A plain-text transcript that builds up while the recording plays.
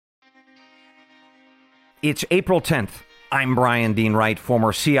It's April 10th. I'm Bryan Dean Wright,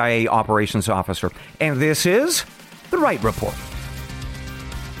 former CIA operations officer, and this is the Wright Report.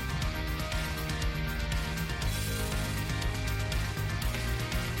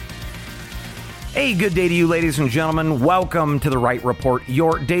 A good day to you, ladies and gentlemen. Welcome to the Wright Report,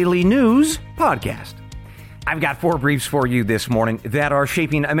 your daily news podcast. I've got 4 briefs for you this morning that are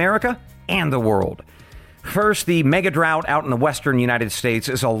shaping America and the world. First, the mega drought out in the western United States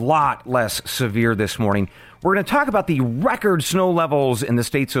is a lot less severe this morning. We're going to talk about the record snow levels in the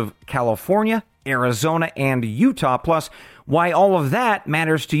states of California, Arizona, and Utah, plus why all of that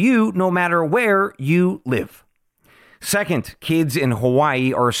matters to you no matter where you live. Second, kids in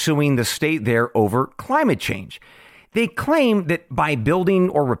Hawaii are suing the state there over climate change. They claim that by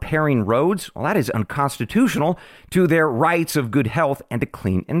building or repairing roads, well, that is unconstitutional to their rights of good health and a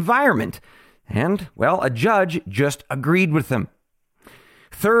clean environment. And, well, a judge just agreed with them.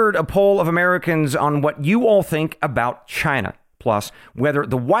 Third, a poll of Americans on what you all think about China, plus whether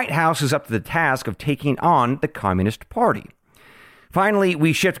the White House is up to the task of taking on the Communist Party. Finally,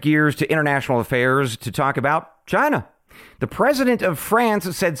 we shift gears to international affairs to talk about China. The president of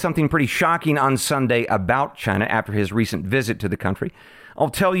France said something pretty shocking on Sunday about China after his recent visit to the country. I'll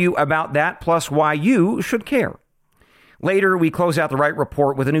tell you about that, plus why you should care. Later, we close out the Wright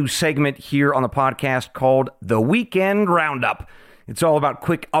Report with a new segment here on the podcast called The Weekend Roundup. It's all about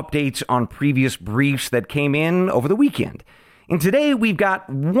quick updates on previous briefs that came in over the weekend. And today, we've got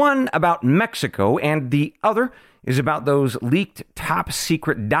one about Mexico, and the other is about those leaked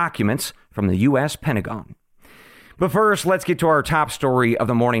top-secret documents from the U.S. Pentagon. But first, let's get to our top story of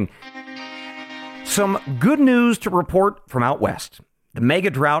the morning. Some good news to report from out west. The mega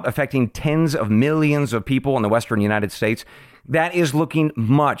drought affecting tens of millions of people in the western United States, that is looking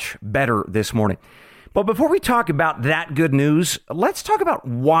much better this morning. But before we talk about that good news, let's talk about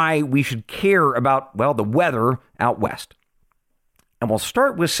why we should care about, well, the weather out west. And we'll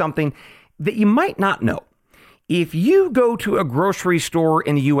start with something that you might not know. If you go to a grocery store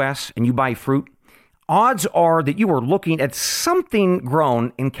in the U.S. and you buy fruit, odds are that you are looking at something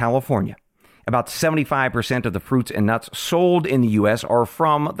grown in California. About 75% of the fruits and nuts sold in the U.S. are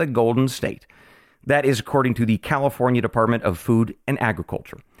from the Golden State. That is according to the California Department of Food and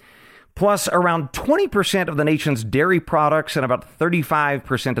Agriculture. Plus, around 20% of the nation's dairy products and about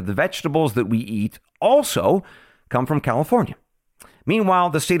 35% of the vegetables that we eat also come from California.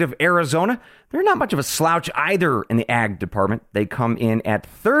 Meanwhile, the state of Arizona, they're not much of a slouch either in the ag department. They come in at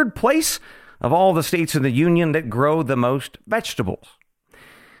 3rd place of all the states in the union that grow the most vegetables.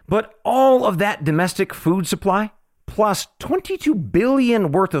 But all of that domestic food supply, plus $22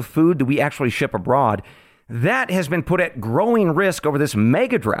 billion worth of food that we actually ship abroad, that has been put at growing risk over this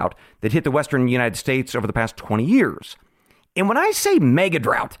mega drought that hit the western United States over the past 20 years. And when I say mega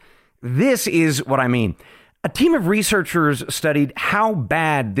drought, this is what I mean. A team of researchers studied how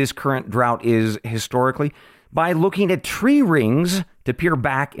bad this current drought is historically by looking at tree rings to peer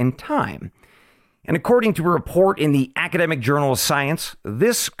back in time. And according to a report in the academic journal Science,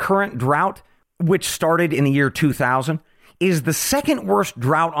 this current drought, which started in the year 2000, is the second worst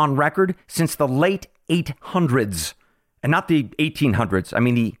drought on record since the late 800s. And not the 1800s, I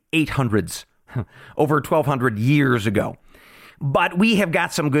mean the 800s, over 1,200 years ago. But we have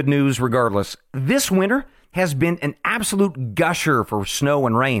got some good news regardless. This winter has been an absolute gusher for snow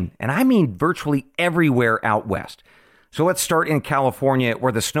and rain, and I mean virtually everywhere out west. So let's start in California,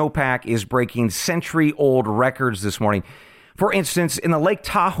 where the snowpack is breaking century-old records this morning. For instance, in the Lake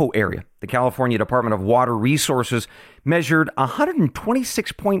Tahoe area, the California Department of Water Resources measured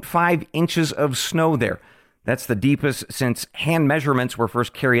 126.5 inches of snow there. That's the deepest since hand measurements were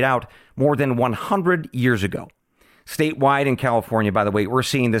first carried out more than 100 years ago. Statewide in California, by the way, we're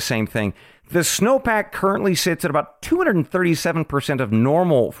seeing the same thing. The snowpack currently sits at about 237% of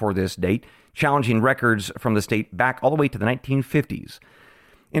normal for this date, challenging records from the state back all the way to the 1950s.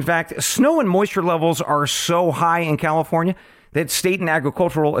 In fact, snow and moisture levels are so high in California that state and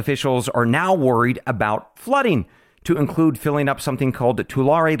agricultural officials are now worried about flooding, to include filling up something called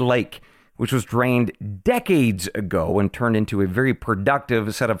Tulare Lake, which was drained decades ago and turned into a very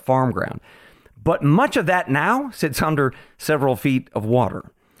productive set of farm ground. But much of that now sits under several feet of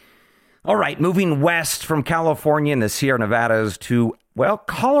water. All right, moving west from California and the Sierra Nevadas to, well,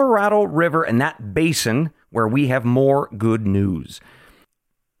 Colorado River and that basin where we have more good news.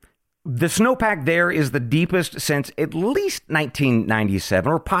 The snowpack there is the deepest since at least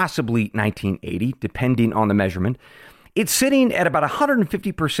 1997 or possibly 1980, depending on the measurement. It's sitting at about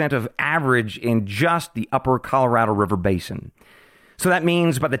 150% of average in just the upper Colorado River basin. So that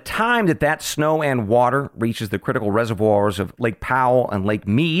means by the time that snow and water reaches the critical reservoirs of Lake Powell and Lake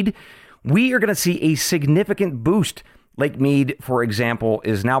Mead, we are going to see a significant boost. Lake Mead, for example,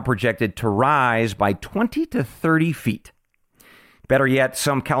 is now projected to rise by 20 to 30 feet. Better yet,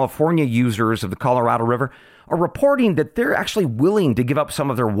 some California users of the Colorado River are reporting that they're actually willing to give up some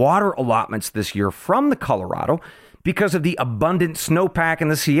of their water allotments this year from the Colorado because of the abundant snowpack in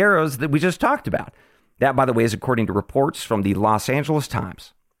the Sierras that we just talked about. That, by the way, is according to reports from the Los Angeles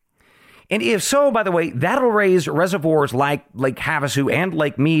Times. And if so, by the way, that'll raise reservoirs like Lake Havasu and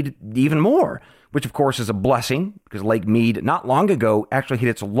Lake Mead even more, which of course is a blessing because Lake Mead not long ago actually hit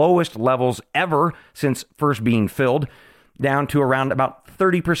its lowest levels ever since first being filled, down to around about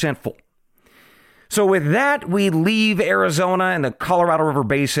 30% full. So with that, we leave Arizona and the Colorado River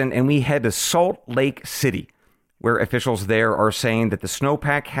Basin and we head to Salt Lake City, where officials there are saying that the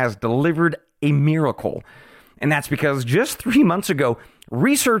snowpack has delivered a miracle. And that's because just 3 months ago,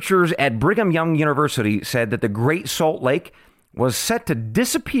 researchers at Brigham Young University said that the Great Salt Lake was set to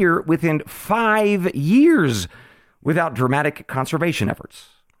disappear within 5 years without dramatic conservation efforts.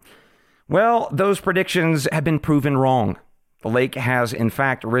 Well, those predictions have been proven wrong. The lake has, in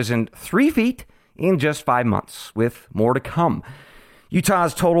fact, risen 3 feet in just 5 months, with more to come.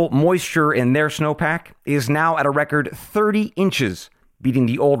 Utah's total moisture in their snowpack is now at a record 30 inches, beating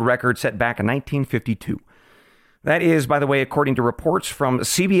the old record set back in 1952. That is, by the way, according to reports from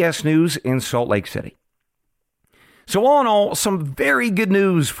CBS News in Salt Lake City. So all in all, some very good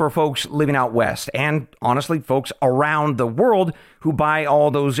news for folks living out west and, honestly, folks around the world who buy all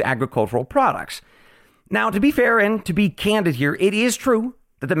those agricultural products. Now, to be fair and to be candid here, it is true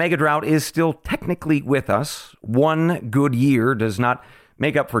that the mega drought is still technically with us. One good year does not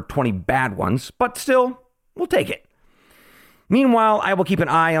make up for 20 bad ones, but still, we'll take it. Meanwhile, I will keep an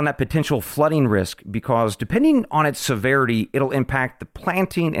eye on that potential flooding risk because depending on its severity, it'll impact the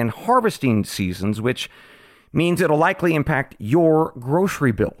planting and harvesting seasons, which means it'll likely impact your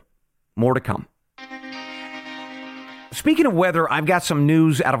grocery bill. More to come. Speaking of weather, I've got some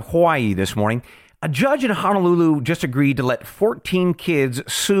news out of Hawaii this morning. A judge in Honolulu just agreed to let 14 kids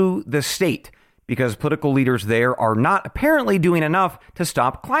sue the state because political leaders there are not apparently doing enough to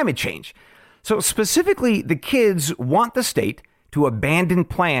stop climate change. So specifically, the kids want the state to abandon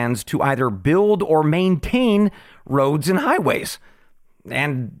plans to either build or maintain roads and highways.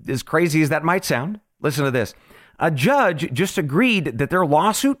 And as crazy as that might sound, listen to this. A judge just agreed that their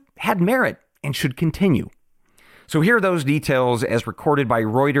lawsuit had merit and should continue. So here are those details as recorded by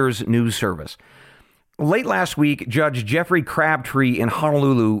Reuters News Service. Late last week, Judge Jeffrey Crabtree in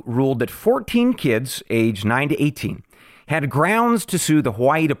Honolulu ruled that 14 kids aged 9 to 18 had grounds to sue the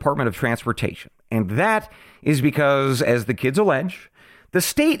Hawaii Department of Transportation. And that is because, as the kids allege, the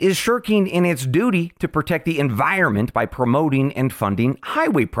state is shirking in its duty to protect the environment by promoting and funding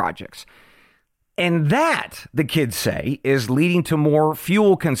highway projects. And that, the kids say, is leading to more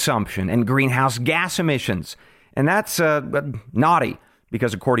fuel consumption and greenhouse gas emissions. And that's naughty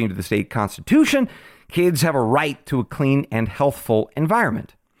because according to the state constitution, kids have a right to a clean and healthful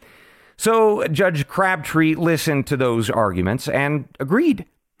environment. So Judge Crabtree listened to those arguments and agreed.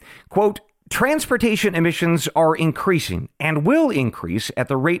 Quote, transportation emissions are increasing and will increase at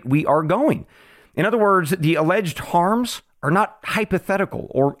the rate we are going. In other words, the alleged harms are not hypothetical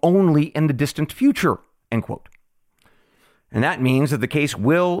or only in the distant future, end quote. And that means that the case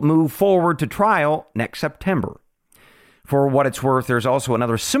will move forward to trial next September. For what it's worth, there's also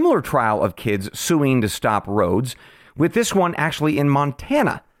another similar trial of kids suing to stop roads, with this one actually in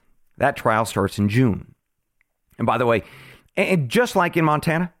Montana. That trial starts in June. And by the way, and just like in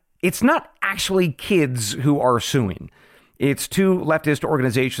Montana, it's not actually kids who are suing. It's two leftist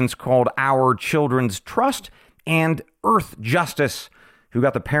organizations called Our Children's Trust and Earth Justice, who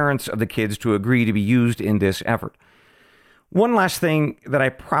got the parents of the kids to agree to be used in this effort. One last thing that I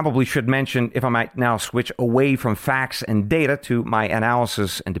probably should mention, if I might now switch away from facts and data to my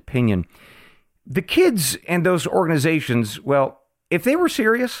analysis and opinion. The kids and those organizations, well, if they were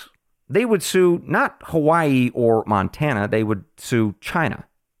serious, they would sue not Hawaii or Montana, they would sue China.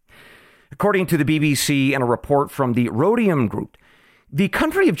 According to the BBC and a report from the Rhodium Group, the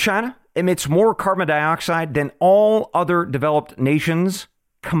country of China emits more carbon dioxide than all other developed nations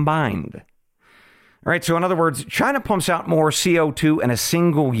combined. All right, so in other words, China pumps out more CO2 in a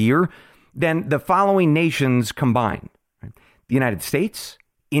single year than the following nations combined. The United States,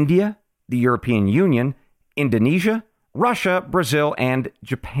 India, the European Union, Indonesia, Russia, Brazil, and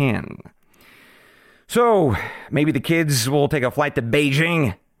Japan. So maybe the kids will take a flight to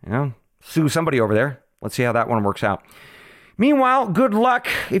Beijing, sue somebody over there. Let's see how that one works out. Meanwhile, good luck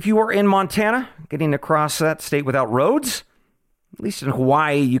if you are in Montana, getting across that state without roads. At least in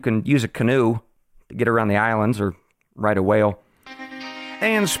Hawaii, you can use a canoe to get around the islands or ride a whale.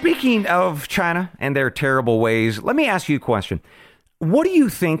 And speaking of China and their terrible ways, let me ask you a question. What do you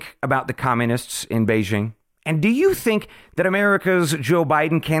think about the communists in Beijing? And do you think that America's Joe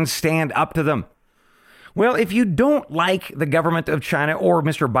Biden can stand up to them? Well, if you don't like the government of China or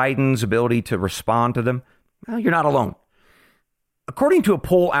Mr. Biden's ability to respond to them, well, you're not alone. According to a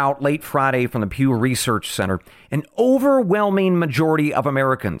poll out late Friday from the Pew Research Center, an overwhelming majority of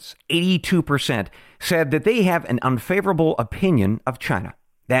Americans, 82%, said that they have an unfavorable opinion of China.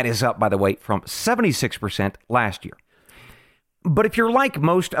 That is up, by the way, from 76% last year. But if you're like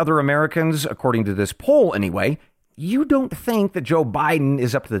most other Americans, according to this poll anyway, you don't think that Joe Biden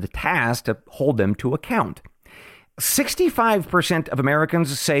is up to the task to hold them to account. 65% of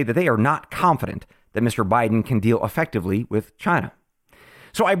Americans say that they are not confident that Mr. Biden can deal effectively with China.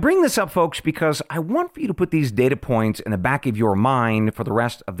 So I bring this up, folks, because I want for you to put these data points in the back of your mind for the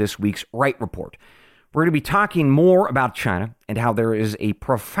rest of this week's Wright Report. We're going to be talking more about China and how there is a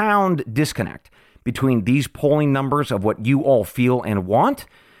profound disconnect between these polling numbers of what you all feel and want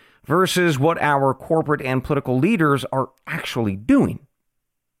versus what our corporate and political leaders are actually doing.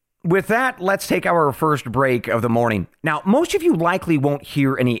 With that, let's take our first break of the morning. Now, most of you likely won't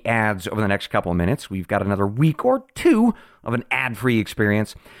hear any ads over the next couple of minutes. We've got another week or two of an ad-free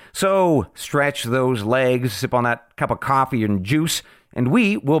experience. So stretch those legs, sip on that cup of coffee and juice, and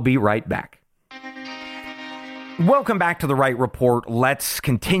we will be right back. Welcome back to the Wright Report. Let's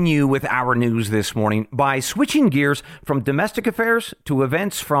continue with our news this morning by switching gears from domestic affairs to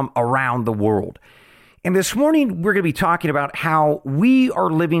events from around the world. And this morning, we're going to be talking about how we are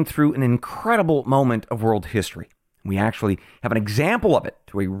living through an incredible moment of world history. We actually have an example of it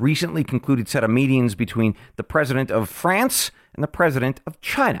to a recently concluded set of meetings between the president of France and the president of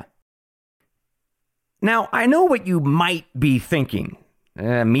China. Now, I know what you might be thinking.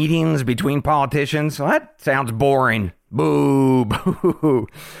 Meetings between politicians? Well, that sounds boring. Boo, boo.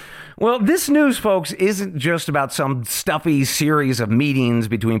 Well, this news, folks, isn't just about some stuffy series of meetings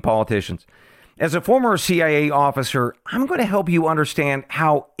between politicians. As a former CIA officer, I'm going to help you understand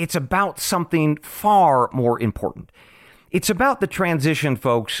how it's about something far more important. It's about the transition,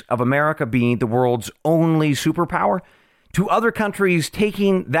 folks, of America being the world's only superpower to other countries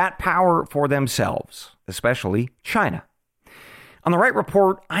taking that power for themselves, especially China. On the Wright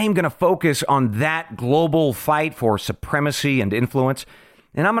Report, I am going to focus on that global fight for supremacy and influence,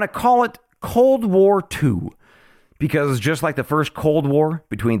 and I'm going to call it Cold War II. Because just like the first Cold War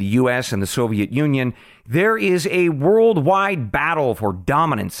between the U.S. and the Soviet Union, there is a worldwide battle for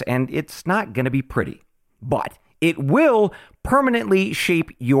dominance, and it's not going to be pretty. But it will permanently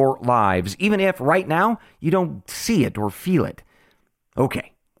shape your lives, even if right now you don't see it or feel it.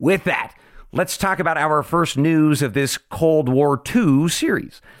 Okay, with that, let's talk about our first news of this Cold War II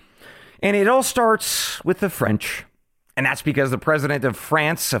series. And it all starts with the French. And that's because the president of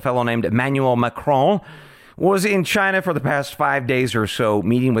France, a fellow named Emmanuel Macron, was in China for the past 5 days or so,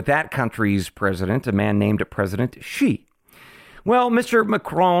 meeting with that country's president, a man named President Xi. Well, Mr.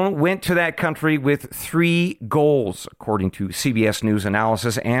 Macron went to that country with 3 goals, according to CBS News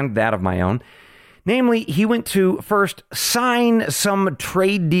analysis and that of my own. Namely, he went to first sign some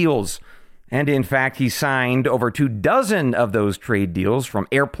trade deals. And in fact, he signed over 24 of those trade deals, from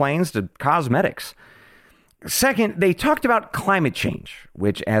airplanes to cosmetics. Second, they talked about climate change,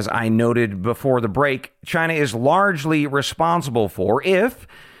 which, as I noted before the break, China is largely responsible for if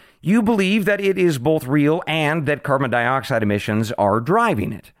you believe that it is both real and that carbon dioxide emissions are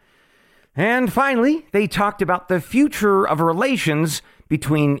driving it. And finally, they talked about the future of relations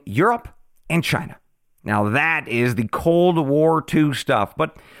between Europe and China. Now, that is the Cold War II stuff.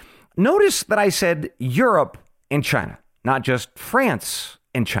 But notice that I said Europe and China, not just France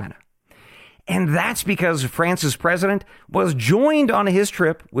and China. And that's because France's president was joined on his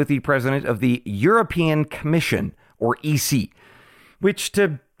trip with the president of the European Commission, or EC, which,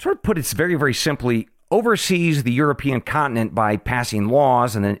 to sort of put it very, very simply, oversees the European continent by passing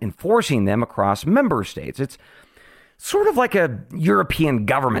laws and then enforcing them across member states. It's sort of like a European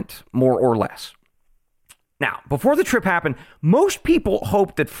government, more or less. Now, before the trip happened, most people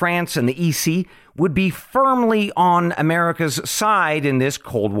hoped that France and the EC would be firmly on America's side in this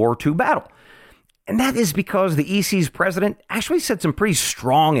Cold War II battle. And that is because the EC's president actually said some pretty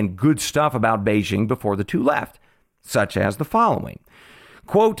strong and good stuff about Beijing before the two left, such as the following.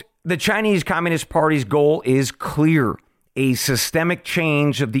 Quote, "The Chinese Communist Party's goal is clear, a systemic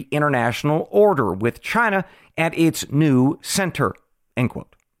change of the international order with China at its new center," end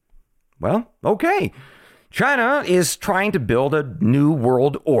quote. Well, okay. China is trying to build a new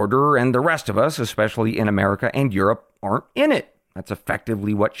world order, and the rest of us, especially in America and Europe, aren't in it. That's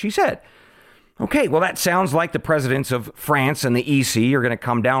effectively what she said. Okay, well, that sounds like the presidents of France and the EC are going to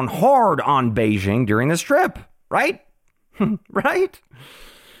come down hard on Beijing during this trip, right? Right?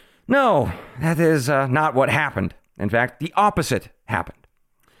 No, that is not what happened. In fact, the opposite happened.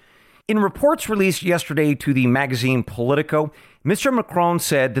 In reports released yesterday to the magazine Politico, Mr. Macron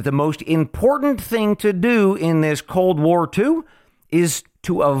said that the most important thing to do in this Cold War too is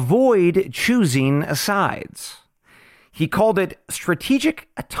to avoid choosing sides. He called it strategic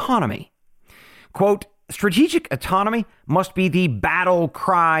autonomy. Quote, strategic autonomy must be the battle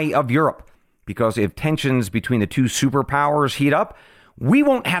cry of Europe, because if tensions between the two superpowers heat up, we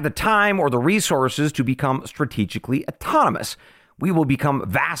won't have the time or the resources to become strategically autonomous. We will become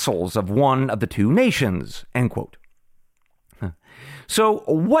vassals of one of the two nations, end quote. So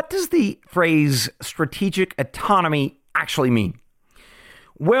what does the phrase strategic autonomy actually mean?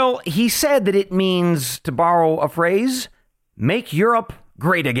 Well, he said that it means, to borrow a phrase, make Europe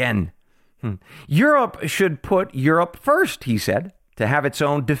great again. Europe should put Europe first, he said, to have its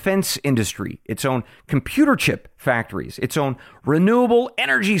own defense industry, its own computer chip factories, its own renewable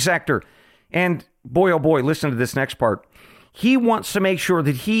energy sector. And boy, oh boy, listen to this next part. He wants to make sure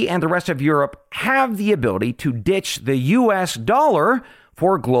that he and the rest of Europe have the ability to ditch the U.S. dollar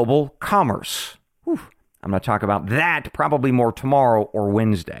for global commerce. Whew. I'm going to talk about that probably more tomorrow or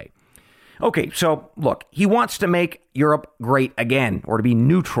Wednesday. Okay, so look, he wants to make Europe great again, or to be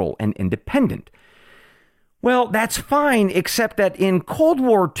neutral and independent. Well, that's fine, except that in Cold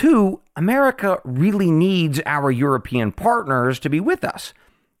War II, America really needs our European partners to be with us.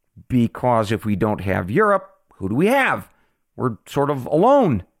 Because if we don't have Europe, who do we have? We're sort of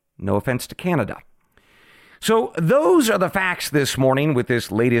alone. No offense to Canada. So those are the facts this morning with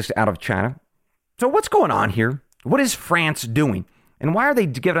this latest out of China. So what's going on here? What is France doing? And why are they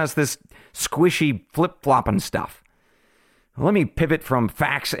giving us this squishy flip-flopping stuff? Well, let me pivot from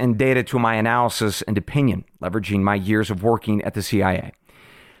facts and data to my analysis and opinion, leveraging my years of working at the CIA.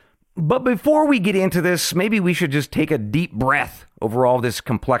 But before we get into this, maybe we should just take a deep breath over all this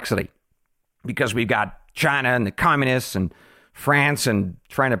complexity. Because we've got China and the communists and France and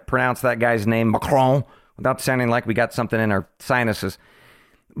trying to pronounce that guy's name, Macron, without sounding like we got something in our sinuses.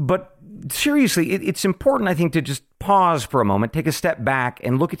 But seriously, it's important, I think, to just pause for a moment, take a step back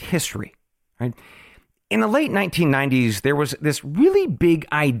and look at history, right? In the late 1990s, there was this really big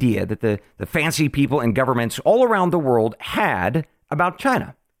idea that the fancy people and governments all around the world had about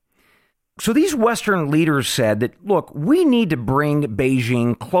China. So these Western leaders said that, look, we need to bring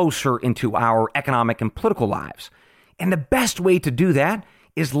Beijing closer into our economic and political lives. And the best way to do that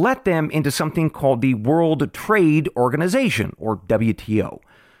is let them into something called the World Trade Organization, or WTO.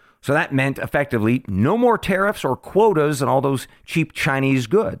 So that meant effectively no more tariffs or quotas on all those cheap Chinese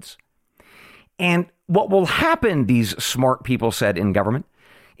goods. And what will happen, these smart people said in government,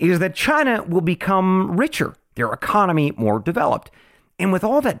 is that China will become richer, their economy more developed. And with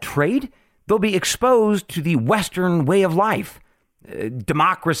all that trade, they'll be exposed to the Western way of life,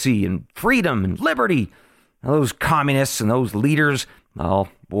 democracy and freedom and liberty. Those communists and those leaders, oh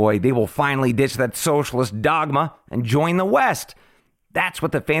boy, they will finally ditch that socialist dogma and join the West. That's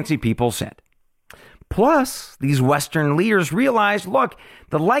what the fancy people said. Plus, these Western leaders realized, look,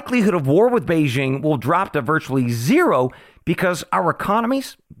 the likelihood of war with Beijing will drop to virtually zero because our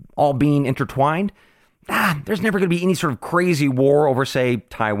economies, all being intertwined, there's never going to be any sort of crazy war over, say,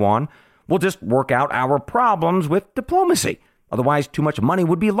 Taiwan. We'll just work out our problems with diplomacy. Otherwise, too much money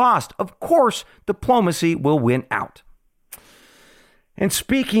would be lost. Of course, diplomacy will win out. And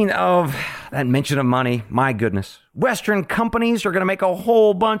speaking of that mention of money, my goodness, Western companies are going to make a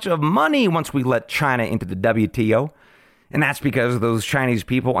whole bunch of money once we let China into the WTO. And that's because those Chinese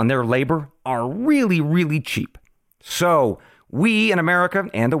people and their labor are really, really cheap. So we in America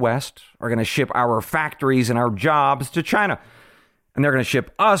and the West are going to ship our factories and our jobs to China. And they're going to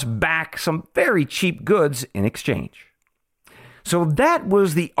ship us back some very cheap goods in exchange. So that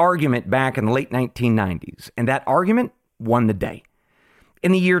was the argument back in the late 1990s. And that argument won the day.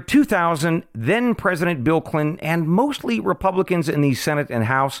 In the year 2000, then President Bill Clinton and mostly Republicans in the Senate and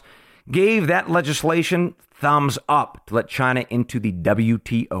House gave that legislation thumbs up to let China into the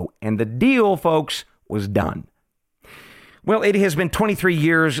WTO. And the deal, folks, was done. Well, it has been 23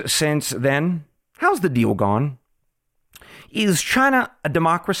 years since then. How's the deal gone? Is China a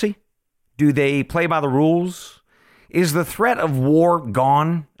democracy? Do they play by the rules? Is the threat of war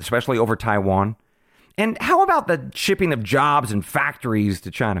gone, especially over Taiwan? And how about the shipping of jobs and factories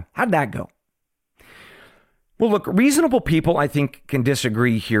to China? How'd that go? Well, look, reasonable people, I think, can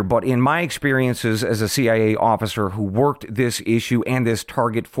disagree here. But in my experiences as a CIA officer who worked this issue and this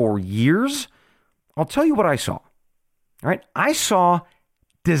target for years, I'll tell you what I saw. All right. I saw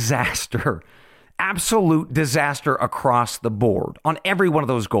disaster. absolute disaster across the board on every one of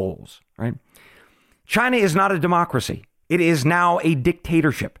those goals, right? China is not a democracy. It is now a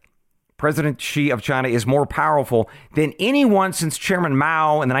dictatorship. President Xi of China is more powerful than anyone since Chairman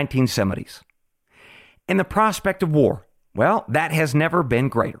Mao in the 1970s. And the prospect of war, well, that has never been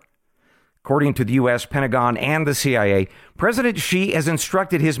greater. According to the U.S. Pentagon and the CIA, President Xi has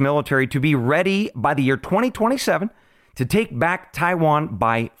instructed his military to be ready by the year 2027 to take back Taiwan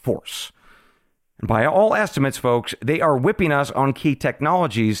by force. And by all estimates, folks, they are whipping us on key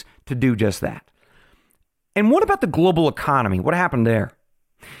technologies to do just that. And what about the global economy? What happened there?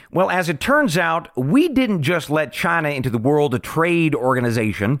 Well, as it turns out, we didn't just let China into the World Trade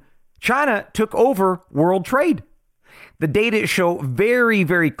Organization. China took over world trade. The data show very,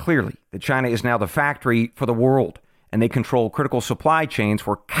 very clearly that China is now the factory for the world, and they control critical supply chains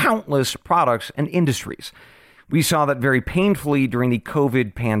for countless products and industries. We saw that very painfully during the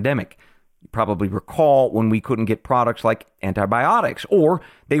COVID pandemic. You probably recall when we couldn't get products like antibiotics, or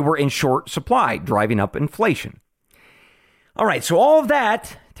they were in short supply, driving up inflation. All right, so all of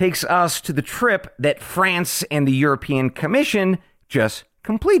that takes us to the trip that France and the European Commission just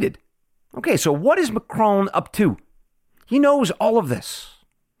completed. Okay, so what is Macron up to? He knows all of this.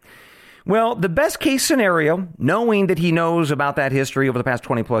 Well, the best case scenario, knowing that he knows about that history over the past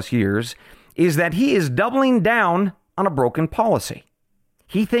 20 plus years, is that he is doubling down on a broken policy.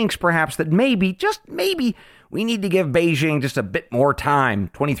 He thinks perhaps that maybe, just maybe, we need to give Beijing just a bit more time.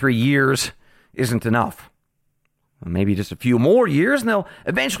 23 years isn't enough. Maybe just a few more years, and they'll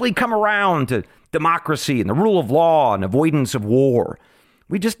eventually come around to democracy and the rule of law and avoidance of war.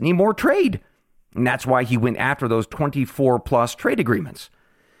 We just need more trade. And that's why he went after those 24 plus trade agreements.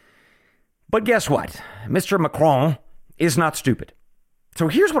 But guess what? Mr. Macron is not stupid. So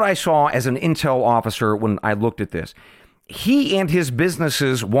here's what I saw as an intel officer when I looked at this. He and his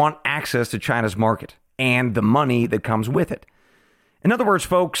businesses want access to China's market and the money that comes with it. In other words,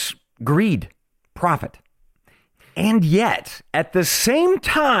 folks, greed, profit. And yet, at the same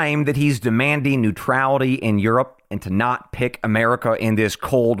time that he's demanding neutrality in Europe and to not pick America in this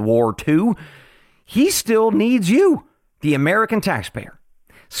Cold War too, he still needs you, the American taxpayer,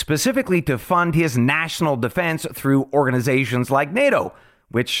 specifically to fund his national defense through organizations like NATO,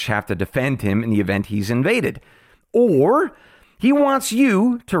 which have to defend him in the event he's invaded. Or he wants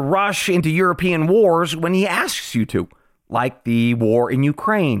you to rush into European wars when he asks you to, like the war in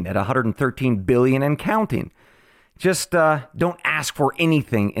Ukraine at $113 billion and counting. Just don't ask for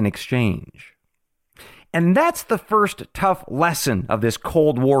anything in exchange. And that's the first tough lesson of this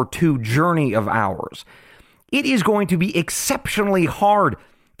Cold War II journey of ours. It is going to be exceptionally hard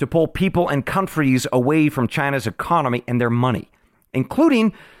to pull people and countries away from China's economy and their money,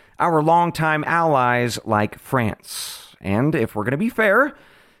 including our longtime allies like France. And if we're going to be fair,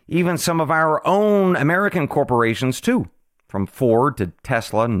 even some of our own American corporations too, from Ford to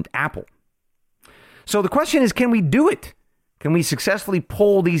Tesla and Apple. So the question is, can we do it? Can we successfully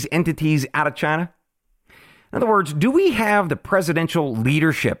pull these entities out of China? In other words, do we have the presidential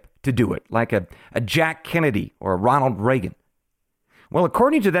leadership to do it, like a Jack Kennedy or a Ronald Reagan? Well,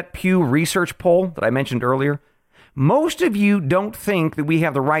 according to that Pew Research poll that I mentioned earlier, most of you don't think that we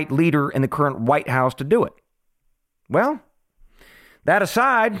have the right leader in the current White House to do it. Well, that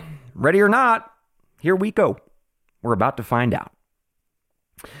aside, ready or not, here we go. We're about to find out.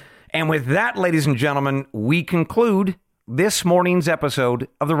 And with that, ladies and gentlemen, we conclude this morning's episode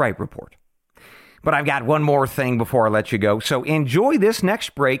of the Wright Report. But I've got one more thing before I let you go. So enjoy this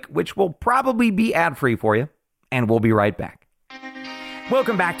next break, which will probably be ad-free for you, and we'll be right back.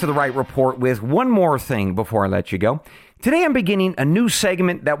 Welcome back to the Wright Report with one more thing before I let you go. Today I'm beginning a new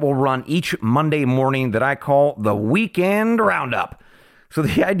segment that will run each Monday morning that I call the Weekend Roundup. So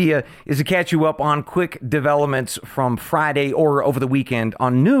the idea is to catch you up on quick developments from Friday or over the weekend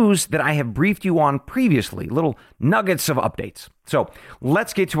on news that I have briefed you on previously, little nuggets of updates. So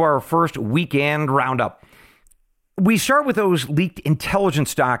let's get to our first Weekend Roundup. We start with those leaked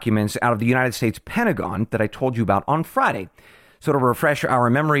intelligence documents out of the United States Pentagon that I told you about on Friday. So to refresh our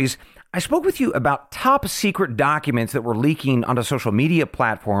memories, I spoke with you about top secret documents that were leaking onto social media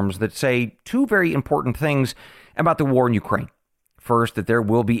platforms that say two very important things about the war in Ukraine. First, that there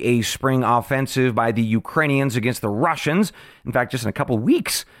will be a spring offensive by the Ukrainians against the Russians, in fact, just in a couple of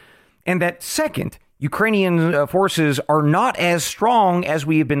weeks. And that second, Ukrainian forces are not as strong as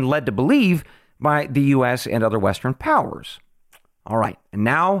we have been led to believe by the U.S. and other Western powers. All right, and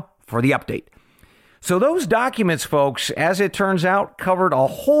now for the update. So those documents, folks, as it turns out, covered a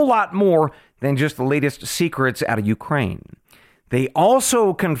whole lot more than just the latest secrets out of Ukraine. They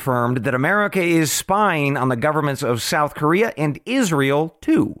also confirmed that America is spying on the governments of South Korea and Israel,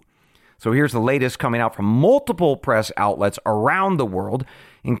 too. So here's the latest coming out from multiple press outlets around the world,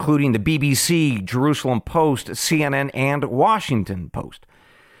 including the BBC, Jerusalem Post, CNN, and Washington Post.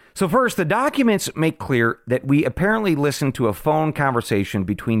 So first, the documents make clear that we apparently listened to a phone conversation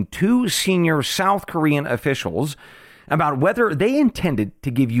between two senior South Korean officials about whether they intended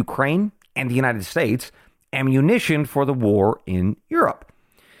to give Ukraine and the United States ammunition for the war in Europe.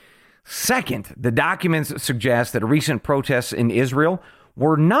 Second, the documents suggest that recent protests in Israel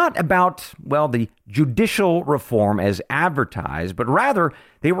were not about, the judicial reform as advertised, but rather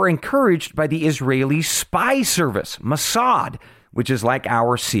they were encouraged by the Israeli spy service, Mossad, which is like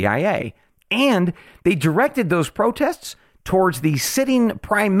our CIA. And they directed those protests towards the sitting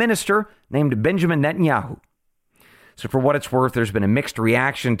prime minister named Benjamin Netanyahu. So for what it's worth, there's been a mixed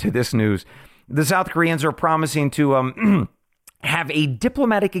reaction to this news. The South Koreans are promising to have a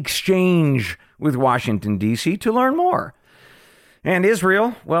diplomatic exchange with Washington, D.C. to learn more. And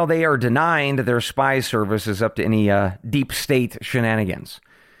Israel, they are denying that their spy service is up to any deep state shenanigans.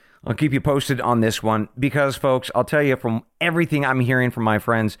 I'll keep you posted on this one because, folks, I'll tell you from everything I'm hearing from my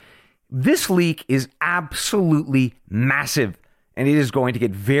friends, this leak is absolutely massive, and it is going to get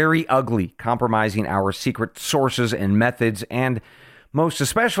very ugly, compromising our secret sources and methods, and most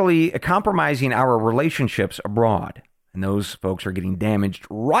especially compromising our relationships abroad. And those folks are getting damaged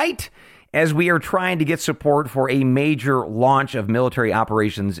right as we are trying to get support for a major launch of military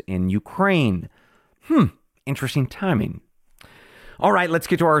operations in Ukraine. Interesting timing. All right, let's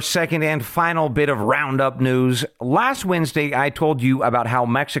get to our second and final bit of roundup news. Last Wednesday, I told you about how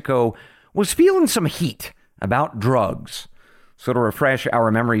Mexico was feeling some heat about drugs. So to refresh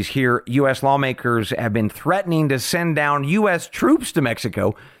our memories here, U.S. lawmakers have been threatening to send down U.S. troops to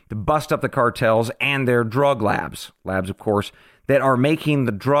Mexico to bust up the cartels and their drug labs. Labs, of course, that are making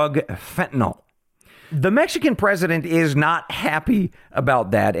the drug fentanyl. The Mexican president is not happy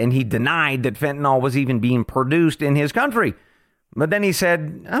about that, and he denied that fentanyl was even being produced in his country. But then he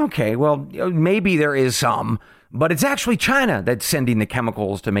said, okay, maybe there is some, but it's actually China that's sending the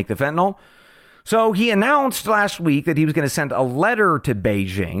chemicals to make the fentanyl. So he announced last week that he was going to send a letter to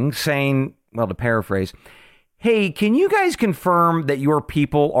Beijing saying, to paraphrase, hey, can you guys confirm that your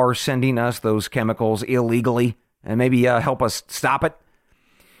people are sending us those chemicals illegally and maybe help us stop it?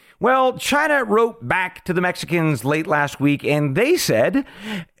 Well, China wrote back to the Mexicans late last week and they said,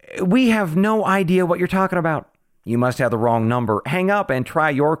 we have no idea what you're talking about. You must have the wrong number. Hang up and try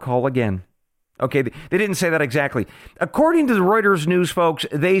your call again. Okay, they didn't say that exactly. According to the Reuters news folks,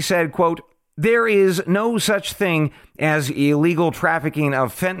 they said, quote, there is no such thing as illegal trafficking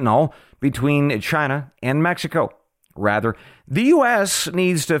of fentanyl between China and Mexico. Rather, the U.S.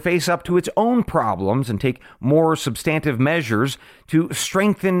 needs to face up to its own problems and take more substantive measures to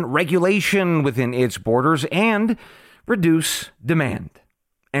strengthen regulation within its borders and reduce demand.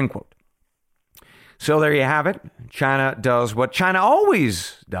 End quote. So there you have it. China does what China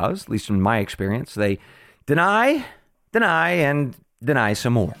always does, at least in my experience. They deny, and deny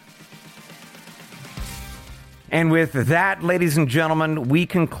some more. And with that, ladies and gentlemen, we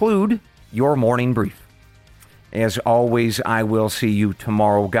conclude your morning brief. As always, I will see you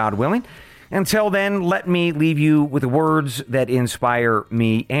tomorrow, God willing. Until then, let me leave you with the words that inspire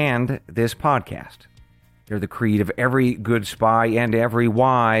me and this podcast. They're the creed of every good spy and every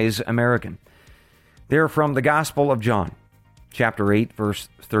wise American. They're from the Gospel of John, chapter 8, verse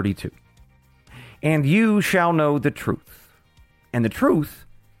 32. And you shall know the truth, and the truth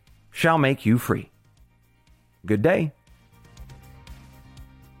shall make you free. Good day.